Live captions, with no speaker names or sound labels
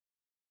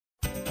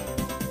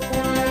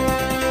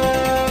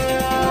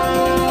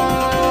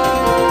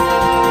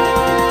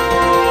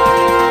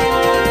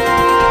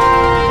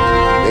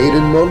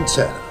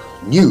Montana,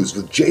 news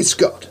with Jay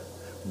Scott,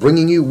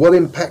 bringing you what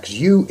impacts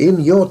you in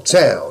your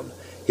town.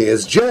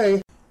 Here's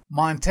Jay.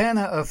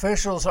 Montana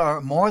officials are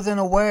more than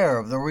aware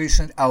of the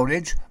recent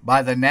outage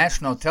by the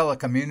national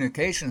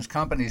telecommunications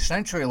company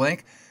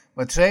CenturyLink,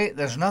 but say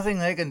there's nothing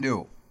they can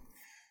do.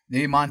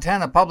 The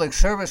Montana Public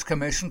Service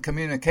Commission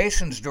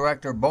Communications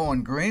Director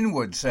Bowen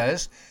Greenwood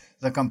says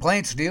the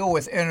complaints deal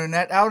with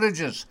internet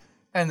outages,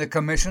 and the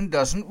commission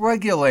doesn't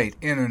regulate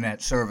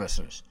internet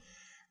services.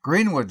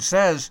 Greenwood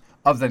says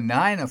of the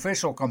 9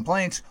 official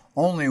complaints,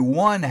 only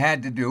 1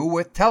 had to do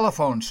with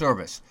telephone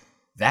service.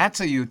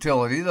 That's a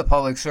utility the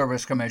Public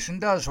Service Commission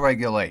does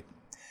regulate.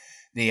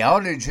 The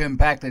outage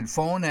impacted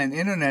phone and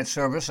internet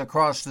service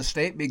across the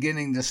state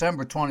beginning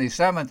December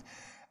 27th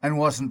and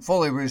wasn't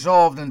fully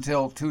resolved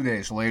until 2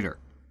 days later.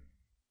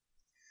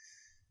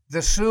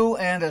 The Sioux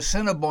and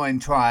Assiniboine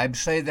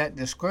tribes say that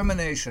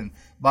discrimination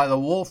by the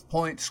Wolf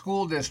Point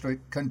School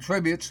District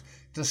contributes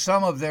to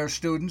some of their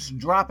students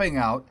dropping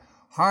out,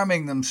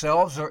 harming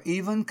themselves, or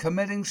even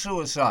committing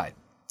suicide.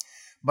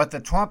 But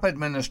the Trump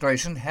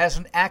administration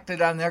hasn't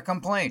acted on their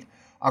complaint,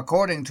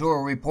 according to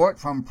a report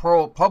from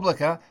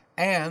ProPublica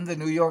and the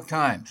New York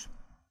Times.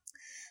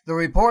 The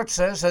report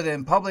says that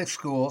in public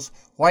schools,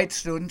 white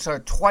students are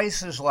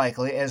twice as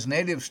likely as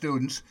Native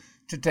students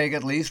to take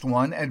at least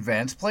one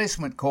advanced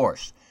placement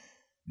course.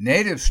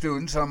 Native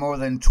students are more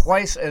than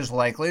twice as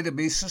likely to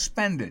be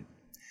suspended.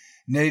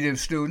 Native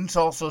students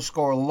also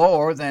score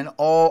lower than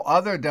all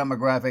other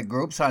demographic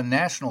groups on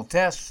national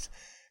tests,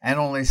 and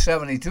only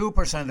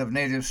 72% of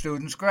Native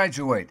students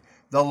graduate,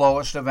 the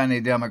lowest of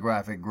any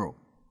demographic group.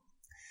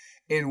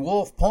 In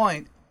Wolf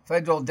Point,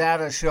 federal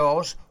data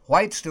shows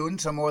white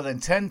students are more than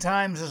 10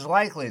 times as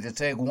likely to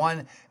take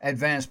one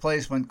advanced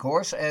placement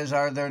course as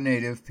are their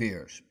Native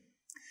peers.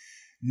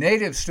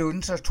 Native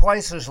students are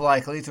twice as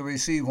likely to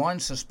receive one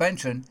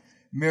suspension,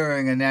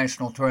 mirroring a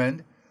national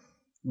trend.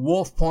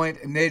 Wolf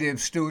Point Native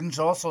students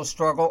also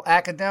struggle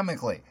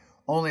academically.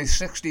 Only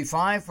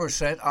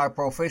 65% are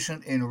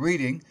proficient in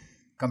reading,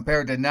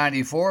 compared to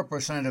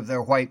 94% of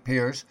their white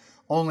peers.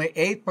 Only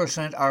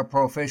 8% are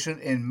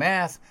proficient in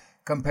math,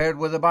 compared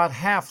with about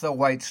half the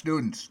white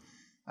students.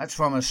 That's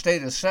from a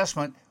state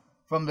assessment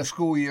from the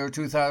school year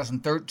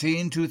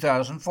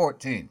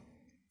 2013-2014.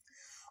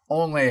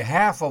 Only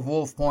half of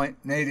Wolf Point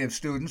Native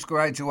students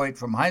graduate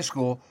from high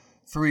school.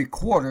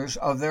 3/4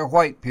 of their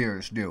white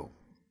peers do.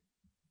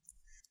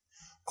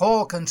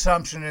 Coal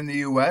consumption in the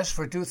U.S.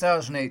 for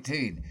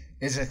 2018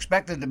 is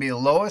expected to be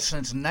lowest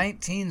since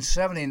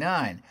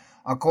 1979,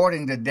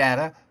 according to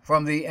data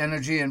from the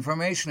Energy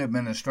Information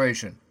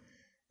Administration.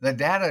 The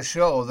data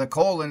show the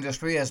coal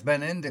industry has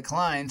been in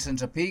decline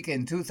since a peak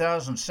in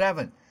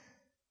 2007.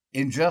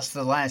 In just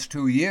the last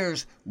 2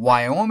 years,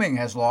 Wyoming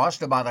has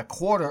lost about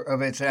 1/4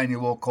 of its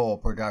annual coal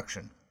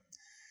production.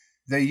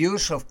 The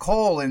use of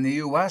coal in the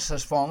U.S.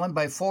 has fallen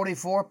by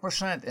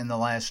 44% in the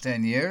last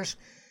 10 years,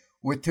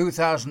 with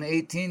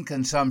 2018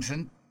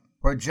 consumption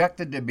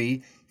projected to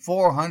be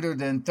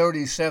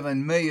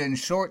 437 million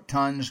short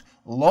tons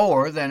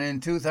lower than in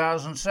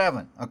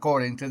 2007,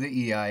 according to the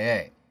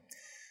EIA.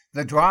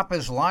 The drop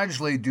is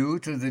largely due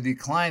to the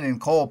decline in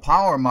coal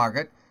power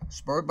market,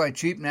 spurred by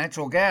cheap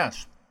natural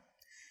gas.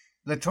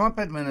 The Trump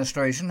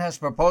administration has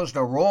proposed a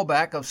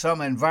rollback of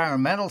some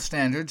environmental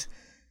standards,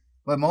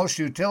 but most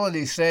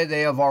utilities say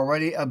they have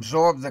already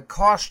absorbed the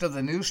cost of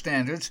the new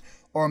standards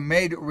or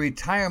made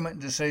retirement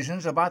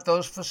decisions about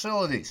those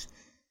facilities,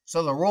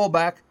 so the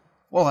rollback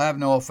will have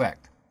no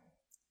effect.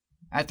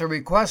 At the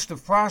request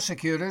of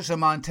prosecutors, a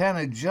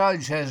Montana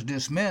judge has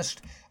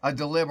dismissed a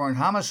deliberate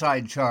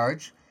homicide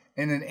charge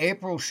in an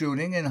April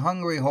shooting in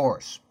Hungry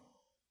Horse.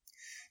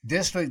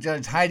 District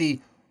Judge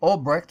Heidi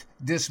Ulbricht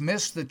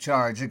dismissed the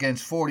charge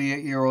against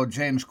 48-year-old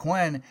James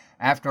Quinn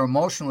after a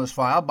motion was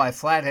filed by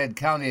Flathead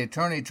County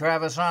Attorney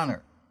Travis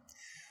Honor.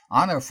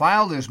 Honor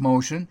filed his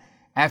motion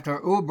after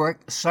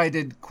Ulbricht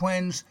cited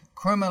Quinn's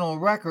criminal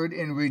record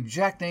in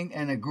rejecting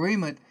an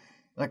agreement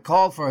that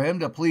called for him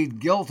to plead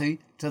guilty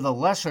to the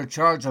lesser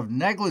charge of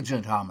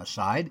negligent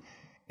homicide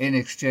in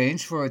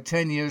exchange for a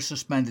 10-year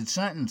suspended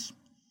sentence.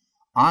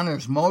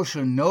 Honor's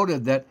motion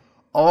noted that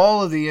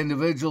all of the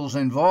individuals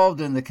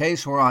involved in the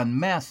case were on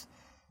meth,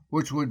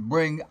 which would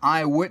bring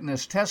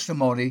eyewitness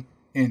testimony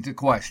into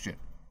question.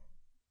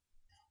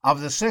 Of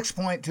the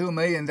 $6.2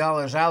 million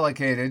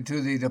allocated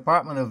to the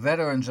Department of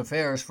Veterans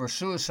Affairs for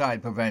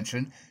suicide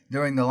prevention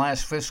during the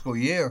last fiscal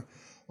year,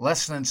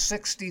 less than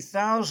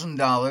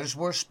 $60,000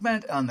 were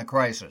spent on the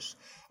crisis,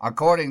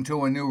 according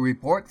to a new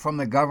report from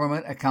the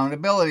Government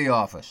Accountability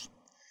Office.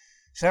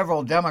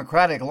 Several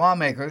Democratic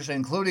lawmakers,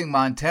 including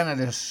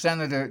Montana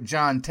Senator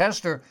Jon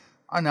Tester,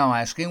 are now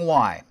asking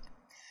why.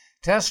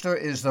 Tester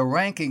is the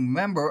ranking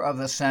member of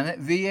the Senate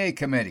VA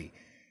Committee.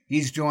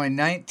 He's joined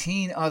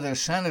 19 other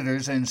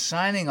senators in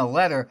signing a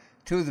letter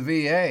to the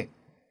VA.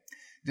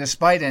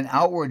 Despite an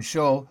outward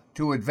show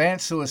to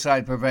advance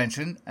suicide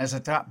prevention as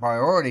a top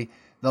priority,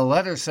 the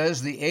letter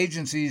says the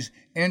agency's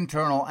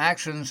internal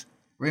actions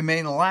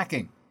remain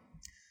lacking.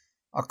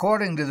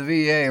 According to the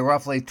VA,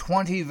 roughly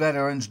 20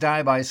 veterans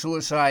die by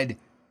suicide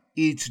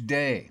each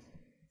day.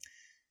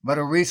 But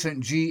a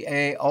recent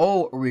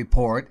GAO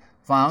report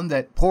found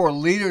that poor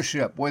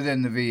leadership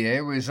within the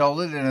VA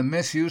resulted in a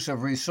misuse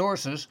of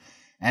resources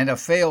and a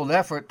failed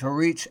effort to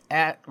reach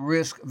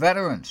at-risk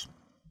veterans.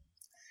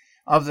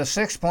 Of the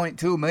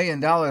 $6.2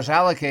 million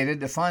allocated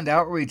to fund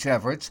outreach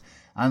efforts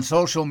on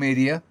social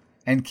media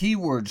and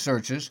keyword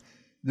searches,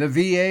 the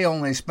VA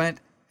only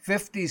spent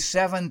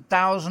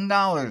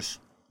 $57,000,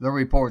 the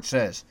report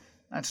says.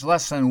 That's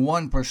less than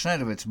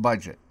 1% of its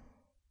budget.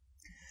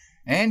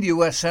 And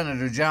U.S.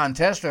 Senator Jon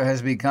Tester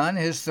has begun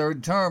his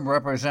third term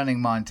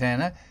representing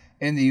Montana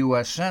in the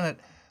U.S. Senate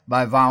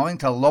by vowing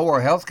to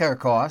lower health care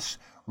costs,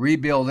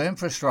 rebuild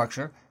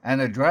infrastructure, and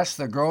address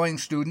the growing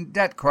student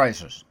debt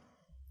crisis.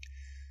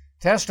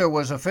 Tester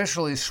was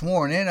officially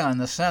sworn in on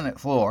the Senate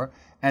floor,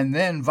 and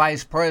then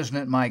Vice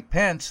President Mike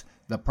Pence,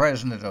 the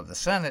President of the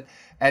Senate,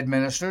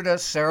 administered a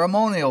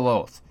ceremonial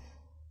oath.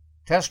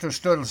 Tester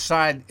stood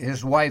aside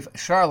his wife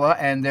Sharla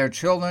and their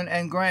children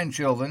and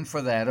grandchildren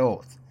for that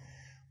oath.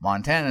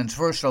 Montanans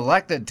first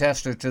elected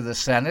Tester to the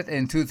Senate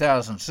in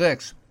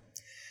 2006.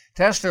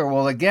 Tester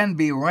will again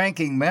be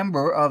ranking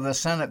member of the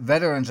Senate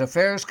Veterans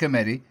Affairs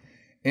Committee,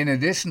 in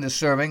addition to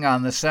serving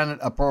on the Senate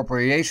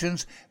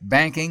Appropriations,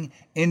 Banking,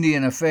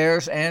 Indian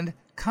Affairs, and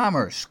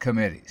Commerce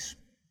Committees.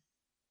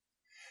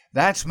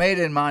 That's Made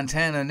in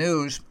Montana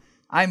News.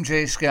 I'm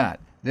Jay Scott.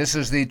 This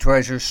is the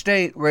Treasure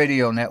State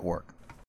Radio Network.